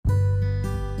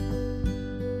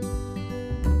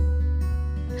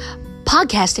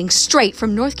Podcasting straight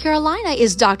from North Carolina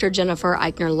is Dr. Jennifer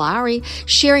Eichner Lowry,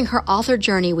 sharing her author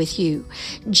journey with you.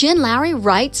 Jen Lowry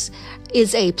Writes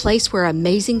is a place where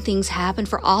amazing things happen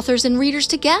for authors and readers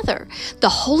together. The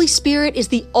Holy Spirit is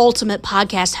the ultimate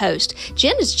podcast host.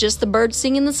 Jen is just the bird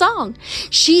singing the song.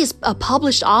 She is a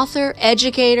published author,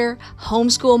 educator,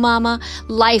 homeschool mama,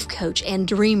 life coach, and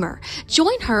dreamer.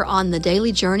 Join her on the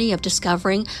daily journey of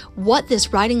discovering what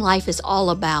this writing life is all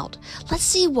about. Let's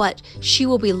see what she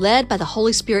will be led by the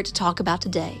Holy Spirit to talk about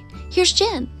today. Here's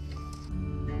Jen.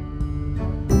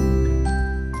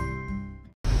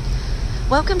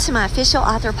 Welcome to my official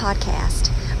author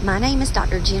podcast. My name is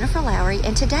Dr. Jennifer Lowry,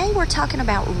 and today we're talking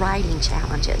about writing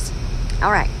challenges.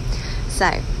 All right,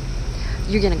 so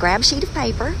you're going to grab a sheet of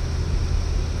paper,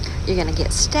 you're going to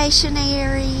get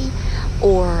stationery,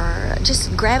 or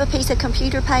just grab a piece of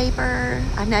computer paper.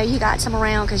 I know you got some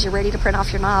around because you're ready to print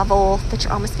off your novel that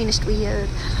you're almost finished with.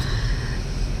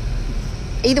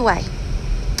 Either way,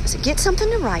 so get something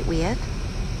to write with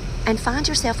and find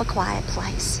yourself a quiet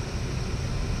place.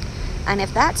 And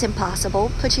if that's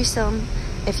impossible, put you some,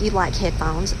 if you like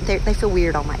headphones. They feel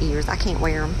weird on my ears. I can't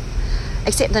wear them.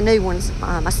 Except the new ones.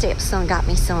 My stepson got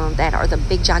me some that are the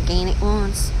big, gigantic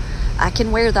ones. I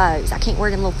can wear those. I can't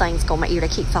wear them little things go on my ear. They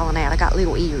keep falling out. I got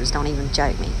little ears. Don't even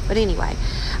joke me. But anyway,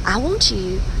 I want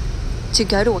you to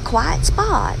go to a quiet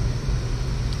spot,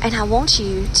 and I want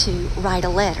you to write a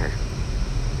letter.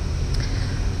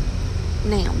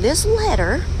 Now, this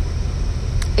letter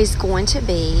is going to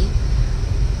be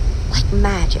like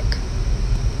magic.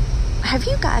 Have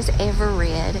you guys ever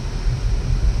read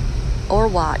or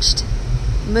watched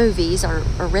movies or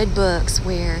read books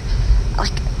where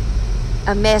like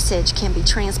a message can be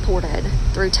transported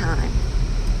through time?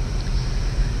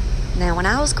 Now, when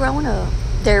I was growing up,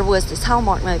 there was this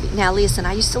Hallmark movie. Now listen,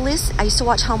 I used to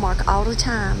watch Hallmark all the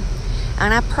time,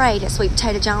 and I prayed that Sweet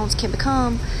Potato Jones can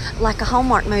become like a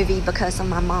Hallmark movie because of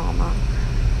my mama.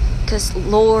 Because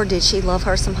Lord, did she love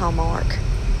her some Hallmark.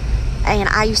 And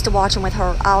I used to watch them with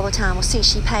her all the time. Well,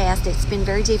 since she passed, it's been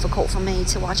very difficult for me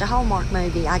to watch a Hallmark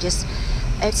movie.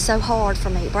 It's so hard for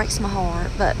me. It breaks my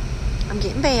heart. But I'm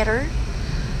getting better.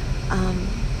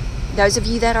 Those of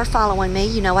you that are following me,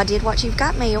 you know I did watch You've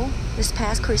Got Mail this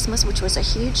past Christmas, which was a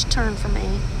huge turn for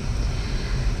me.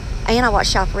 And I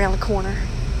watched Shop Around the Corner,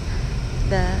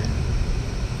 the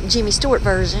Jimmy Stewart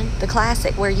version, the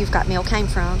classic where You've Got Mail came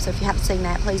from. So if you haven't seen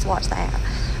that, please watch that.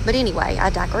 But anyway,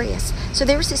 I digress. So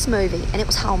there was this movie, and it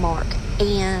was Hallmark.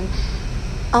 And,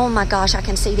 oh my gosh, I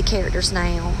can see the characters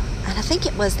now. And I think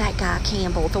it was that guy,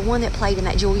 Campbell, the one that played in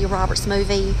that Julia Roberts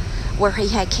movie where he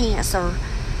had cancer.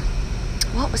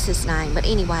 What was his name? But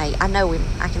anyway, I know him.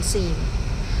 I can see him.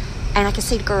 And I can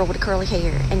see the girl with the curly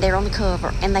hair. And they're on the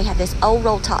cover. And they had this old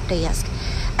roll-top desk.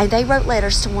 And they wrote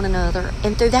letters to one another.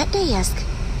 And through that desk.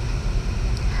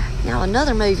 Now,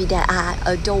 another movie that I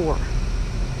adore,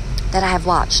 that I have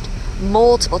watched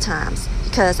multiple times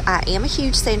because I am a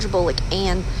huge Sandra Bullock,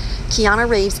 and Keanu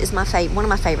Reeves is one of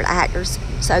my favorite actors.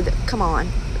 So come on,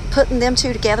 putting them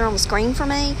two together on the screen for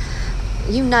me,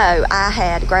 you know I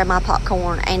had to grab my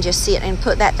popcorn and just sit and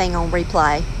put that thing on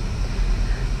replay.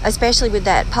 Especially with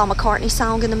that Paul McCartney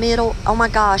song in the middle. Oh my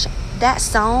gosh, that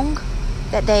song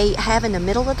that they have in the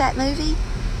middle of that movie,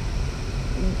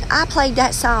 I played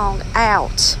that song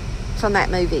out from that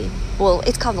movie. Well,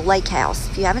 it's called The Lake House.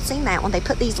 If you haven't seen that one, they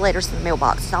put these letters in the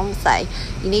mailbox. So I'm going to say,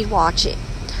 you need to watch it.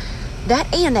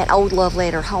 That and that old love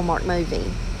letter Hallmark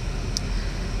movie.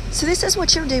 So this is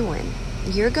what you're doing.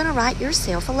 You're going to write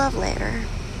yourself a love letter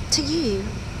to you.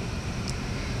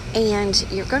 And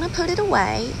you're going to put it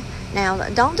away. Now,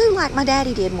 don't do like my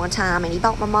daddy did one time, and he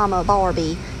bought my mama a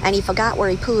Barbie, and he forgot where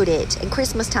he put it. And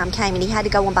Christmas time came, and he had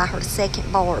to go and buy her a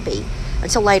second Barbie.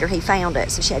 Until later he found it,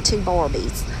 so she had two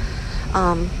Barbies.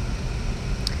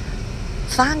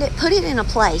 Find it, put it in a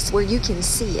place where you can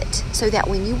see it so that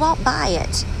when you walk by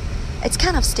it, it's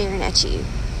kind of staring at you.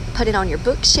 Put it on your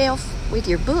bookshelf with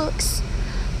your books.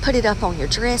 Put it up on your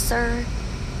dresser.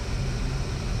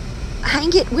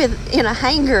 Hang it in a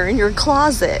hanger in your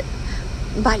closet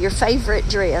by your favorite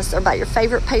dress or by your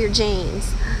favorite pair of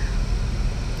jeans.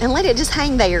 And let it just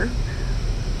hang there.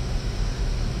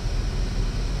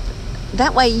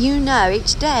 That way you know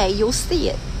each day you'll see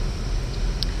it.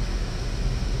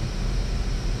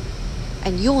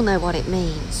 And you'll know what it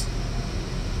means.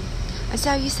 And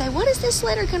so you say, what is this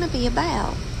letter going to be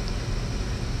about?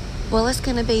 Well, it's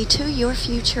going to be to your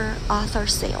future author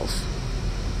self.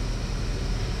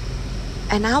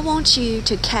 And I want you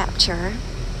to capture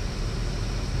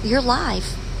your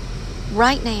life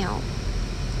right now.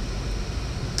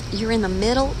 You're in the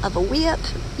middle of a whip.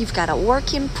 You've got a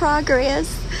work in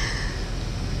progress.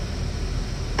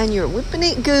 and you're whipping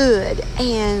it good,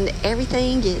 and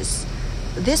everything is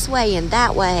this way and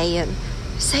that way, and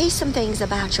say some things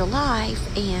about your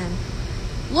life and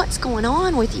what's going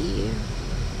on with you,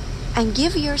 and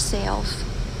give yourself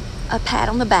a pat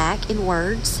on the back in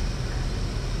words,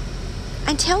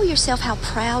 and tell yourself how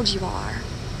proud you are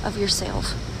of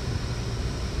yourself.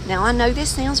 Now, I know this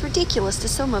sounds ridiculous to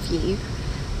some of you,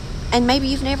 and maybe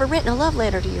you've never written a love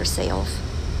letter to yourself.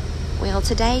 Well,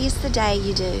 today is the day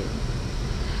you do.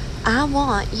 I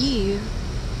want you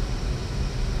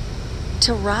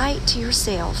to write to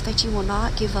yourself that you will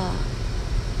not give up.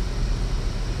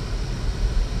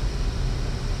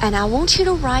 And I want you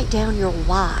to write down your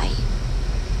why.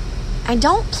 And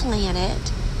don't plan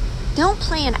it. Don't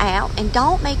plan out, and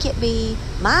don't make it be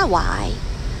my why.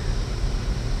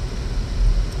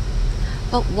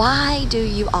 But why do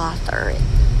you author it?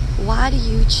 Why do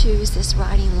you choose this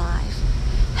writing life?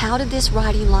 How did this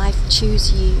writing life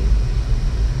choose you?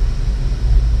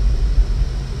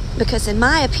 Because in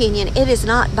my opinion, it is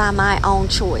not by my own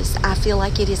choice. I feel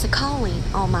like it is a calling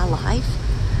on my life.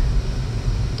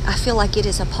 I feel like it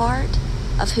is a part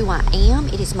of who I am.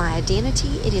 It is my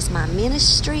identity. It is my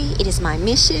ministry. It is my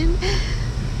mission.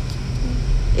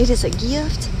 It is a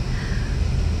gift.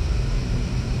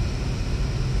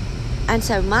 And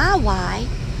so my why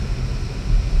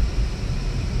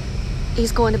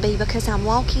is going to be because I'm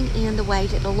walking in the way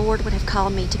that the Lord would have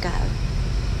called me to go.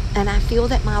 And I feel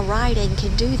that my writing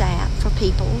can do that for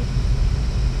people.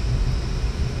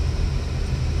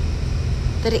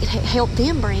 That it helped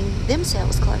them bring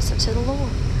themselves closer to the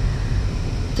Lord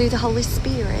through the Holy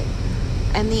Spirit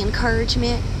and the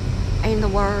encouragement and the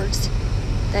words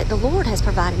that the Lord has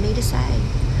provided me to say.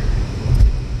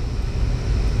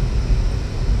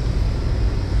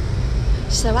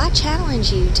 So I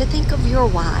challenge you to think of your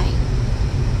why.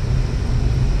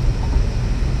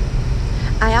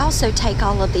 I also take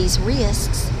all of these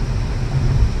risks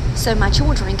so my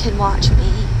children can watch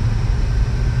me,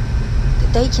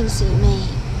 that they can see me.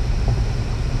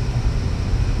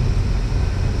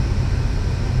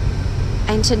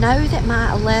 And to know that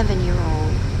my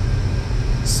 11-year-old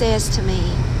says to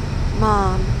me,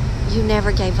 "Mom, you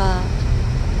never gave up."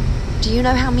 Do you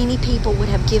know how many people would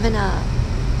have given up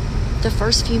the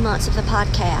first few months of the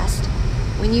podcast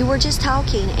when you were just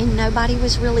talking and nobody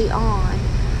was really on?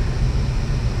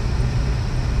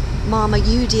 Mama,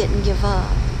 you didn't give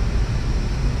up.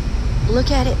 Look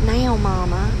at it now,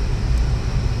 Mama.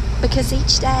 Because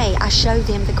each day I show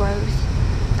them the growth.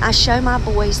 I show my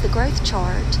boys the growth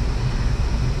chart.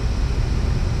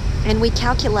 And we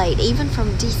calculate even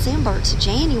from December to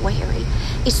January.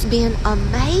 It's been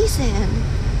amazing.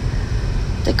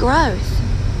 The growth.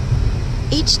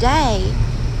 Each day,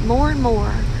 more and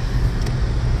more.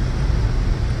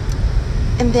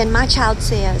 And then my child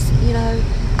says, "You know,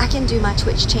 I can do my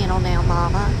Twitch channel now,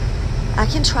 Mama. I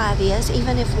can try this,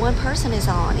 even if one person is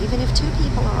on, even if 2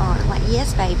 people are on." I'm like,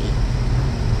 "Yes, baby.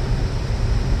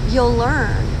 You'll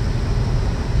learn."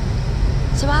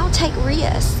 So I'll take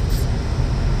risks.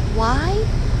 Why?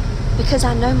 Because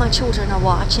I know my children are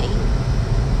watching.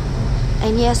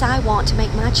 And yes, I want to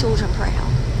make my children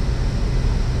proud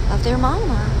of their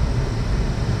mama.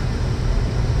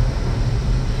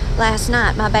 Last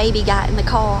night, my baby got in the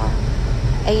car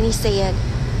and he said,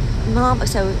 "Mom,"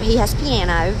 so he has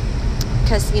piano,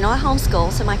 because, you know, I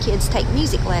homeschool, so my kids take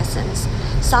music lessons.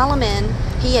 Solomon,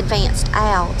 he advanced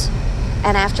out,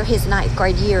 and after his 9th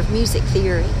grade year of music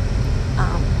theory,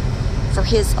 for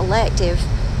his elective,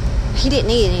 he didn't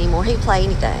need it anymore. He'd play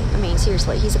anything. I mean,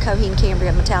 seriously, he's a Coheed,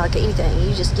 Cambria, Metallica, anything.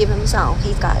 You just give him a song,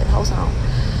 he's got it, the whole song.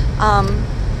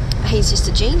 He's just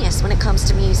a genius when it comes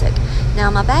to music. Now,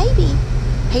 my baby,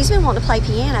 he's been wanting to play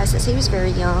piano since he was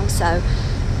very young, so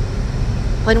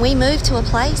when we moved to a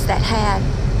place that had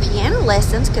piano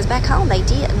lessons, because back home they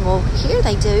didn't, well, here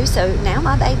they do, so now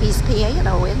my baby's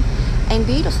pianoing, and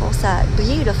beautiful.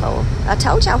 I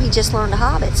told y'all he just learned the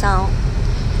Hobbit song,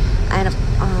 and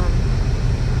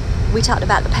we talked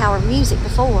about the power of music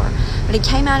before, but he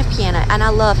came out of piano, and I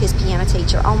love his piano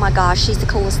teacher. Oh my gosh, she's the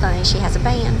coolest thing. She has a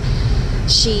band.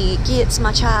 She gets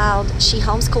my child, she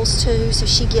homeschools too, so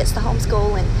she gets the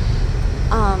homeschool, and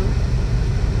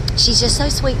she's just so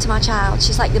sweet to my child.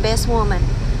 She's like the best woman,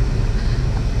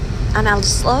 and I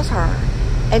just love her.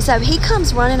 And so he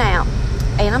comes running out,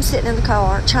 and I'm sitting in the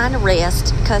car trying to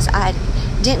rest because I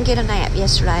didn't get a nap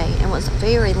yesterday, and it was a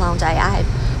very long day. I had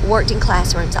worked in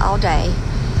classrooms all day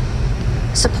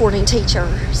supporting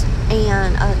teachers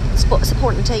and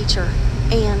supporting a teacher,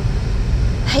 and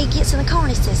he gets in the car and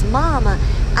he says, "Mama,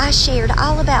 I shared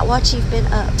all about what you've been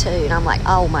up to." And I'm like,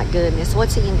 "Oh my goodness,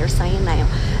 what's he in there saying now?"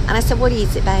 And I said, what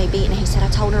is it, baby? And he said, I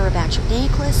told her about your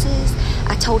necklaces.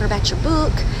 I told her about your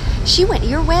book. She went to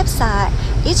your website.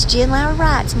 It's Jen Lowry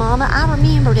Writes, Mama. I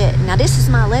remembered it. Now, this is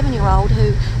my 11-year-old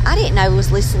who I didn't know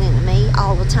was listening to me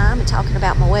all the time and talking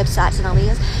about my websites and all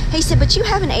this. He said, but you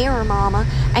have an error, Mama,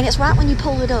 and it's right when you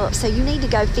pull it up, so you need to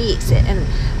go fix it.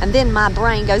 And then my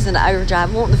brain goes into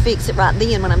overdrive, wanting to fix it right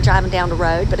then when I'm driving down the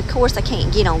road. But, of course, I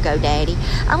can't get on GoDaddy.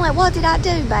 I'm like, what did I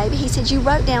do, baby? He said, you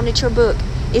wrote down that your book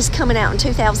is coming out in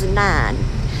 2009.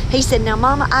 He said, now,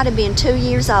 Mama, I'd have been 2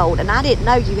 years old, and I didn't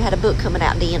know you had a book coming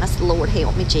out then. I said, Lord,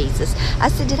 help me, Jesus. I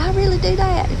said, did I really do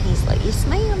that? And he's like, yes,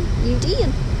 ma'am, you did.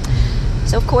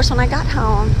 So, of course, when I got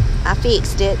home, I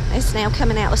fixed it. It's now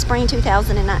coming out with spring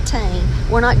 2019.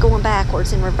 We're not going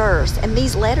backwards in reverse. And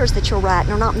these letters that you're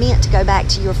writing are not meant to go back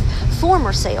to your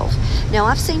former self. Now,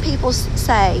 I've seen people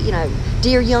say, you know,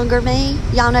 dear younger me.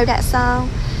 Y'all know that song?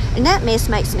 And that mess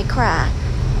makes me cry.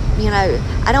 You know,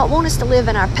 I don't want us to live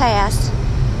in our past.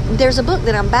 There's a book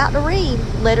that I'm about to read,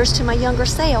 Letters to My Younger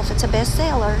Self. It's a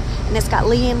bestseller, and it's got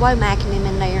Leanne Womack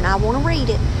in there, and I want to read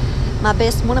it.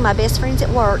 One of my best friends at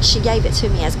work, she gave it to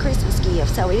me as a Christmas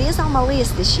gift, so it is on my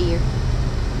list this year.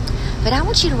 But I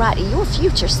want you to write to your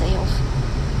future self,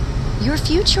 your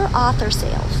future author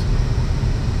self.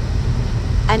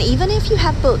 And even if you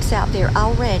have books out there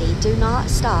already, do not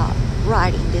stop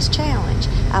writing this challenge.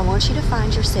 I want you to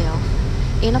find yourself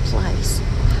in a place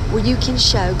where you can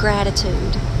show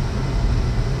gratitude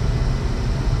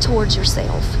towards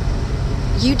yourself.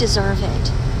 You deserve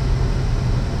it.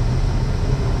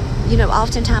 You know,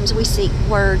 oftentimes we seek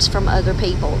words from other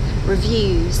people,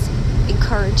 reviews,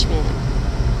 encouragement,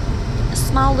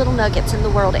 small little nuggets in the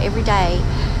world every day.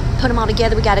 Put them all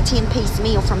together, we got a 10-piece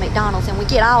meal from McDonald's, and we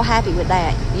get all happy with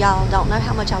that. Y'all don't know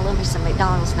how much I love me some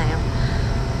McDonald's now.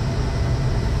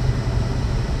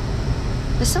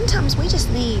 But sometimes we just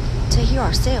need to hear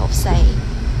ourselves say,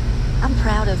 I'm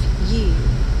proud of you.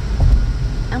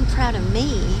 I'm proud of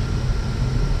me.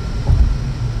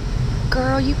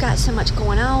 Girl, you got so much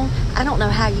going on. I don't know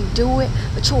how you do it,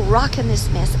 but you're rocking this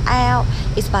mess out.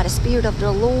 It's by the Spirit of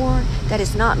the Lord that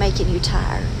is not making you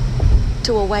tired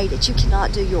to a way that you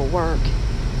cannot do your work,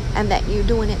 and that you're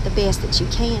doing it the best that you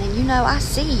can. And you know, I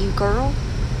see you, girl.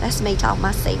 That's me talking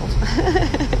myself.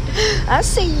 I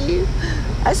see you.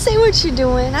 I see what you're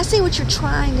doing. I see what you're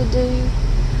trying to do.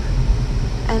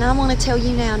 And I want to tell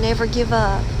you now, never give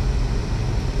up.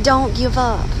 Don't give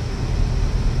up.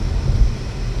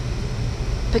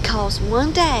 Because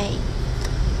one day,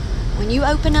 when you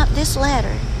open up this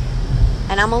letter,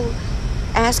 and I'm going to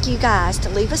ask you guys to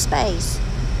leave a space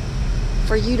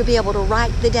for you to be able to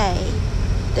write the day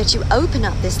that you open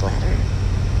up this letter,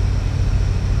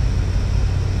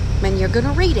 and you're going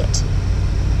to read it.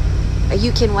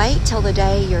 You can wait till the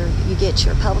day you get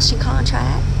your publishing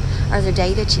contract, or the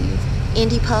day that you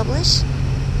indie publish,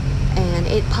 and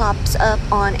it pops up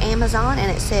on Amazon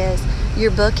and it says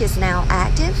your book is now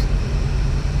active.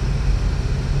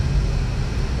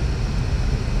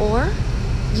 Or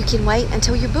you can wait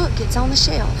until your book gets on the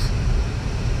shelf.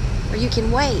 Or you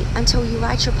can wait until you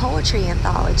write your poetry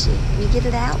anthology and you get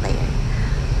it out there.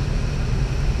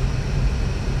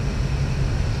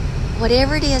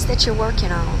 Whatever it is that you're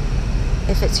working on,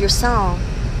 if it's your song,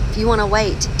 if you want to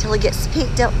wait till it gets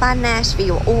picked up by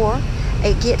Nashville, or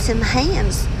it gets in the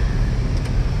hands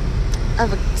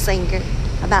of a singer,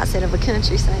 about said of a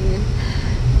country singer,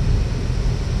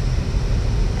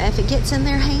 if it gets in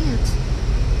their hands,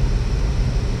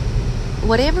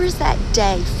 whatever is that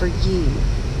day for you.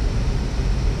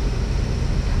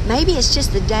 Maybe it's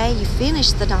just the day you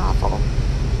finish the novel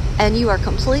and you are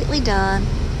completely done,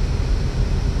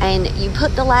 and you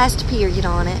put the last period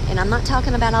on it, and I'm not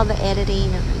talking about all the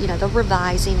editing, you know, the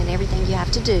revising and everything you have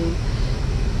to do.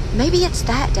 Maybe it's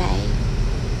that day.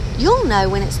 You'll know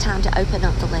when it's time to open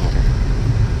up the letter.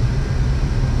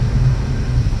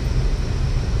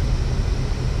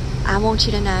 I want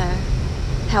you to know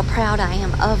how proud I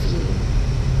am of you.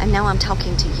 And now I'm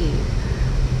talking to you.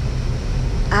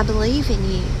 I believe in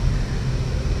you.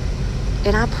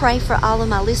 And I pray for all of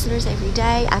my listeners every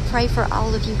day. I pray for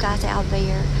all of you guys out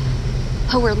there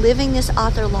who are living this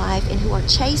author life and who are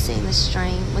chasing this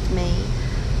dream with me.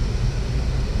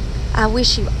 I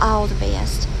wish you all the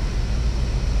best.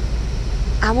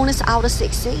 I want us all to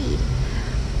succeed.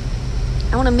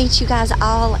 I want to meet you guys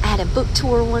all at a book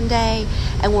tour one day,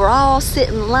 and we're all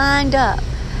sitting lined up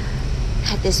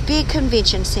at this big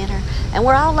convention center, and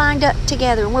we're all lined up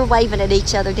together, and we're waving at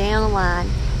each other down the line,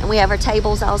 and we have our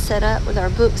tables all set up with our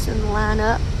books in the line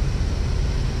up,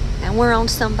 and we're on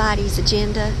somebody's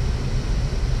agenda,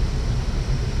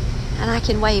 and I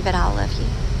can wave at all of you,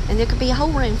 And there could be a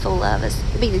whole room full of us.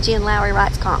 It'd be the Jen Lowry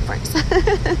Writes Conference.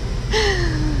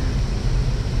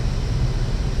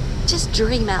 Just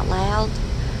dream out loud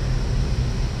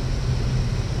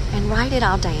and write it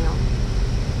all down.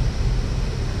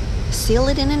 Seal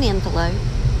it in an envelope.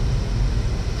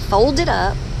 Fold it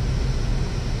up.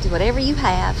 Do whatever you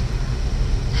have.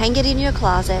 Hang it in your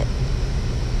closet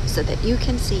so that you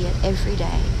can see it every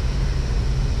day.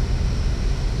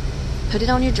 Put it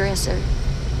on your dresser.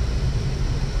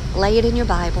 Lay it in your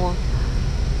Bible.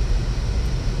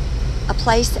 A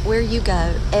place where you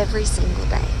go every single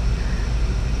day.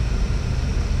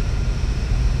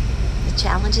 The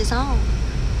challenge is on.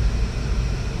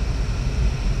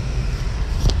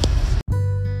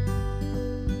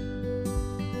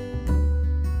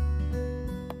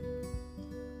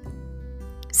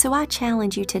 So I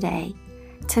challenge you today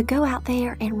to go out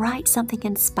there and write something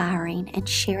inspiring and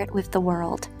share it with the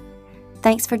world.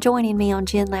 Thanks for joining me on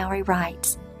Jen Lowry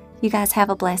Writes. You guys have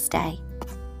a blessed day.